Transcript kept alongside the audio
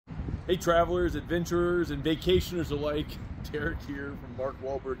Hey travelers, adventurers, and vacationers alike. Derrick here from Mark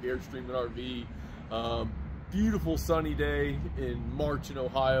Wahlberg Airstream and RV. Beautiful sunny day in March in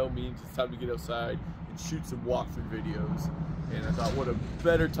Ohio means it's time to get outside and shoot some walkthrough videos. And I thought what a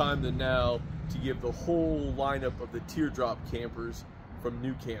better time than now to give the whole lineup of the teardrop campers from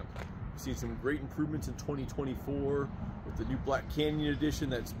NuCamp. We've seen some great improvements in 2024 with the new Black Canyon edition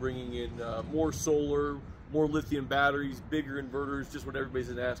that's bringing in more solar, more lithium batteries, bigger inverters, just what everybody's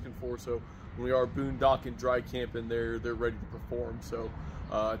been asking for. So when we are boondock and dry camping, they're ready to perform. So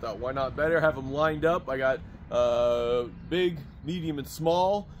I thought, why not better have them lined up? I got big, medium, and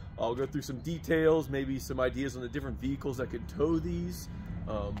small. I'll go through some details, maybe some ideas on the different vehicles that could tow these.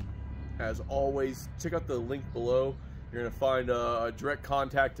 As always, check out the link below. You're gonna find a direct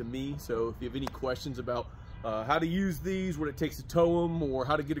contact to me. So if you have any questions about how to use these, what it takes to tow them, or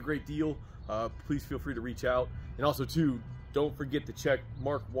how to get a great deal, please feel free to reach out. And also too, don't forget to check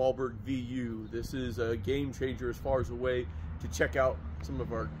Mark Wahlberg VU. This is a game changer as far as a way to check out some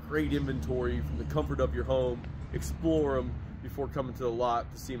of our great inventory from the comfort of your home, explore them before coming to the lot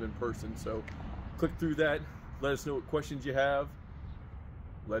to see them in person. So click through that, let us know what questions you have.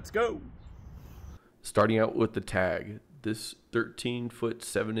 Let's go. Starting out with the tag, this 13-foot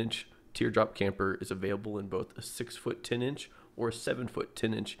 7-inch teardrop camper is available in both a 6-foot 10-inch or a 7-foot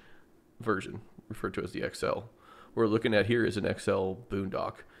 10-inch version, referred to as the XL. What we're looking at here is an XL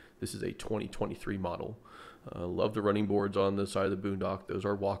Boondock. This is a 2023 model. Love the running boards on the side of the Boondock. Those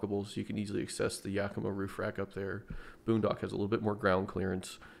are walkable, so you can easily access the Yakima roof rack up there. Boondock has a little bit more ground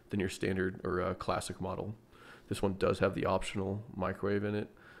clearance than your standard or classic model. This one does have the optional microwave in it.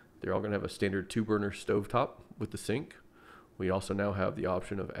 They're all going to have a standard 2-burner stovetop with the sink. We also now have the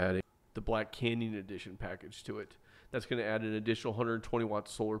option of adding the Black Canyon edition package to it. That's going to add an additional 120-watt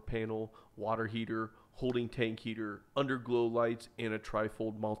solar panel, water heater, holding tank heater, underglow lights, and a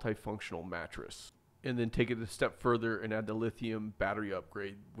trifold multifunctional mattress. And then take it a step further and add the lithium battery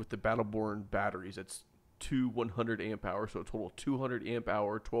upgrade with the Battleborn batteries. That's two 100 amp hour, so a total 200 amp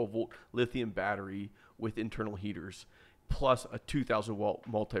hour 12-volt lithium battery with internal heaters, plus a 2,000 watt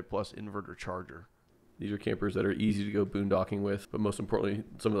multi-plus inverter charger. These are campers that are easy to go boondocking with, but most importantly,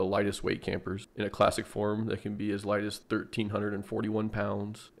 some of the lightest weight campers. In a classic form, that can be as light as 1,341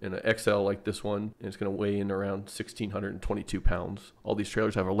 pounds. In an XL like this one, and it's going to weigh in around 1,622 pounds. All these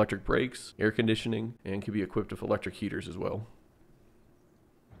trailers have electric brakes, air conditioning, and can be equipped with electric heaters as well.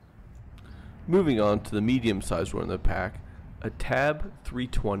 Moving on to the medium-sized one in the pack, a Tab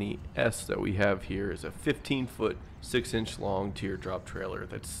 320S that we have here is a 15-foot, 6-inch long teardrop trailer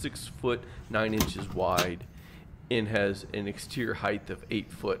that's 6 foot 9 inches wide and has an exterior height of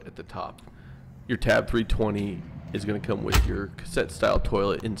 8 foot at the top. Your Tab 320 is going to come with your cassette style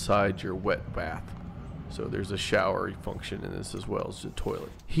toilet inside your wet bath. So there's a shower function in this as well as a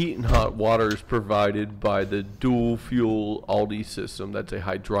toilet. Heat and hot water is provided by the dual fuel Aldi system. That's a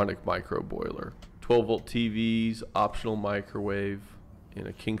hydronic micro boiler. 12-volt TVs, optional microwave, and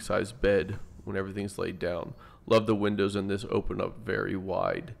a king-size bed when everything's laid down. Love the windows in this, open up very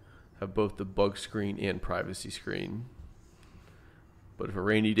wide. Have both the bug screen and privacy screen. But if a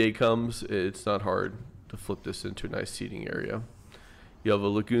rainy day comes, it's not hard to flip this into a nice seating area. You have a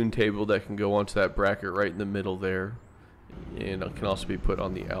lagoon table that can go onto that bracket right in the middle there, and it can also be put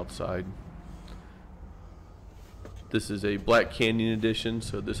on the outside. This is a Black Canyon edition,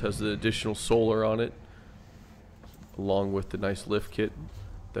 so this has the additional solar on it, along with the nice lift kit,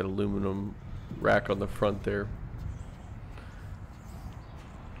 that aluminum rack on the front there.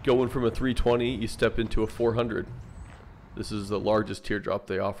 Going from a 320, you step into a 400. This is the largest teardrop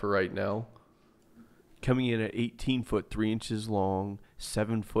they offer right now. Coming in at 18 foot 3 inches long,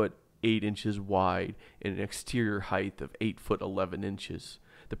 7 foot 8 inches wide, and an exterior height of 8 foot 11 inches.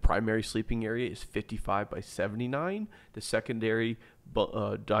 The primary sleeping area is 55 by 79. The secondary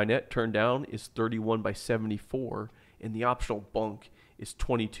dinette turn down is 31 by 74, and the optional bunk is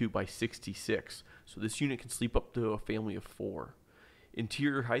 22 by 66. So this unit can sleep up to a family of 4.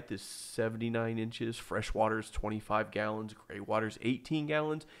 Interior height is 79 inches. Fresh water is 25 gallons. Gray water is 18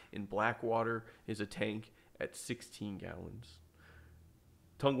 gallons. And black water is a tank at 16 gallons.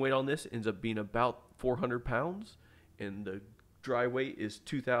 Tongue weight on this ends up being about 400 pounds. And the dry weight is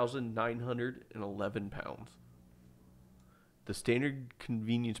 2,911 pounds. The standard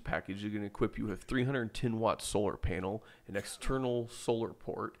convenience package is going to equip you with a 310 watt solar panel, an external solar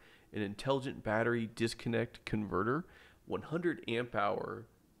port, an intelligent battery disconnect converter, 100 amp hour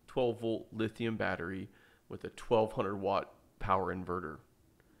 12 volt lithium battery with a 1200 watt power inverter.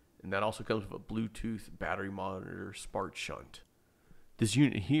 And that also comes with a Bluetooth battery monitor smart shunt. This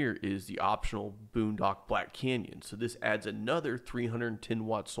unit here is the optional Boondock Black Canyon. So this adds another 310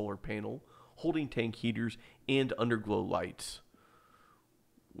 watt solar panel, holding tank heaters, and underglow lights.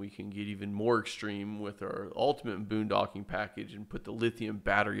 We can get even more extreme with our ultimate boondocking package and put the lithium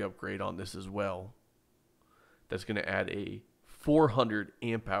battery upgrade on this as well. That's going to add a 400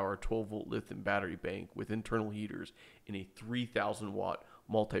 amp hour 12 volt lithium battery bank with internal heaters and a 3000 watt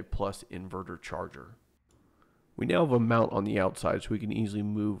multi-plus inverter charger. We now have a mount on the outside so we can easily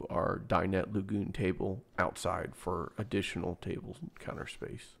move our dinette lagoon table outside for additional table counter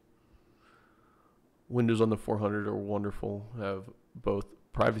space. Windows on the 400 are wonderful, have both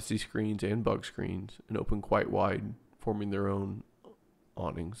privacy screens and bug screens, and open quite wide, forming their own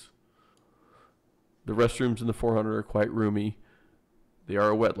awnings. The restrooms in the 400 are quite roomy. They are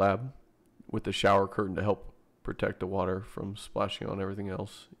a wet lab with a shower curtain to help protect the water from splashing on everything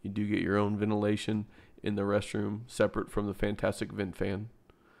else. You do get your own ventilation in the restroom, separate from the fantastic vent fan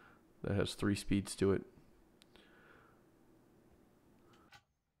that has 3 speeds to it.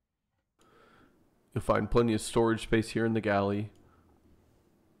 You'll find plenty of storage space here in the galley.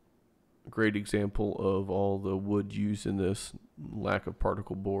 A great example of all the wood used in this, lack of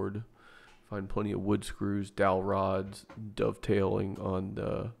particle board. Find plenty of wood screws, dowel rods, dovetailing on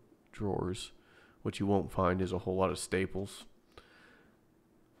the drawers. What you won't find is a whole lot of staples.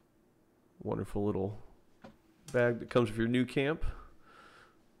 Wonderful little bag that comes with your NuCamp.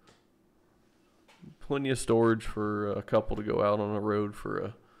 Plenty of storage for a couple to go out on a road for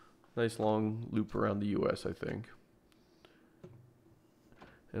a nice long loop around the US, I think.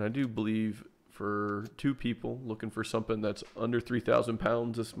 And I do believe for 2 people looking for something that's under 3,000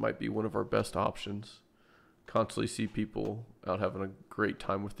 pounds, this might be one of our best options. Constantly see people out having a great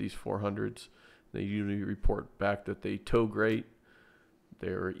time with these 400s. They usually report back that they tow great,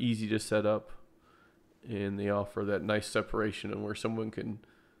 they're easy to set up, and they offer that nice separation and where someone can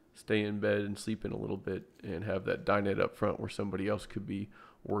stay in bed and sleep in a little bit and have that dinette up front where somebody else could be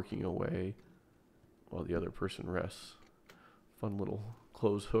working away while the other person rests. Fun little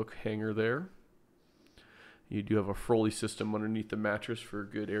clothes hook hanger there. You do have a Froley system underneath the mattress for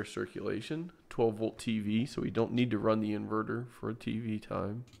good air circulation. 12 volt TV, so we don't need to run the inverter for TV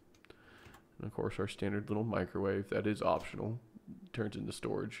time. And of course our standard little microwave, that is optional. Turns into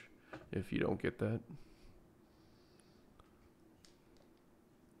storage if you don't get that.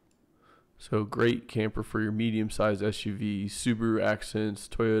 So great camper for your medium-sized SUVs, Subaru Accents,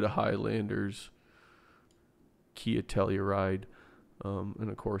 Toyota Highlanders, Kia Telluride, and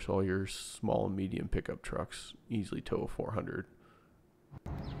of course all your small and medium pickup trucks easily tow a 400.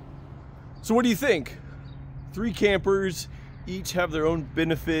 So what do you think? 3 campers, each have their own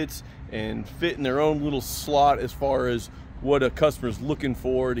benefits and fit in their own little slot as far as what a customer's looking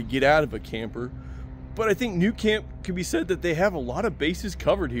for to get out of a camper. But I think NuCamp can be said that they have a lot of bases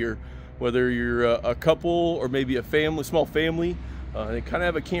covered here. Whether you're a couple or maybe a family, small family, they kind of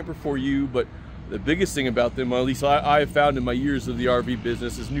have a camper for you. But the biggest thing about them, at least I have found in my years of the RV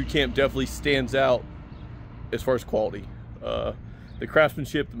business, is NuCamp definitely stands out as far as quality. The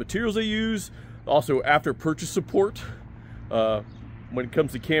craftsmanship, the materials they use, also after purchase support. When it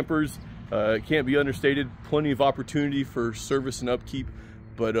comes to campers, it can't be understated. Plenty of opportunity for service and upkeep.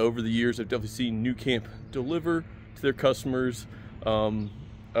 But over the years, I've definitely seen NuCamp deliver to their customers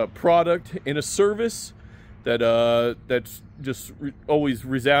a product and a service that that's just always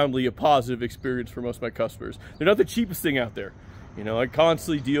resoundingly a positive experience for most of my customers. They're not the cheapest thing out there. You know, I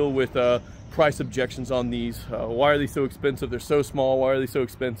constantly deal with price objections on these. Why are they so expensive? They're so small. Why are they so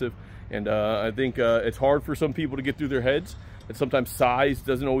expensive? And I think it's hard for some people to get through their heads. And sometimes size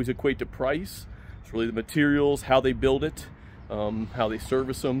doesn't always equate to price. It's really the materials, how they build it, how they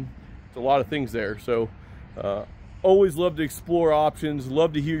service them. It's a lot of things there. So always love to explore options,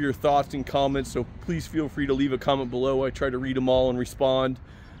 love to hear your thoughts and comments, so please feel free to leave a comment below. I try to read them all and respond.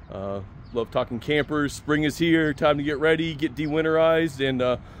 Love talking campers. Spring is here, time to get ready, get de-winterized,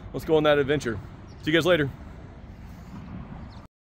 and let's go on that adventure. See you guys later.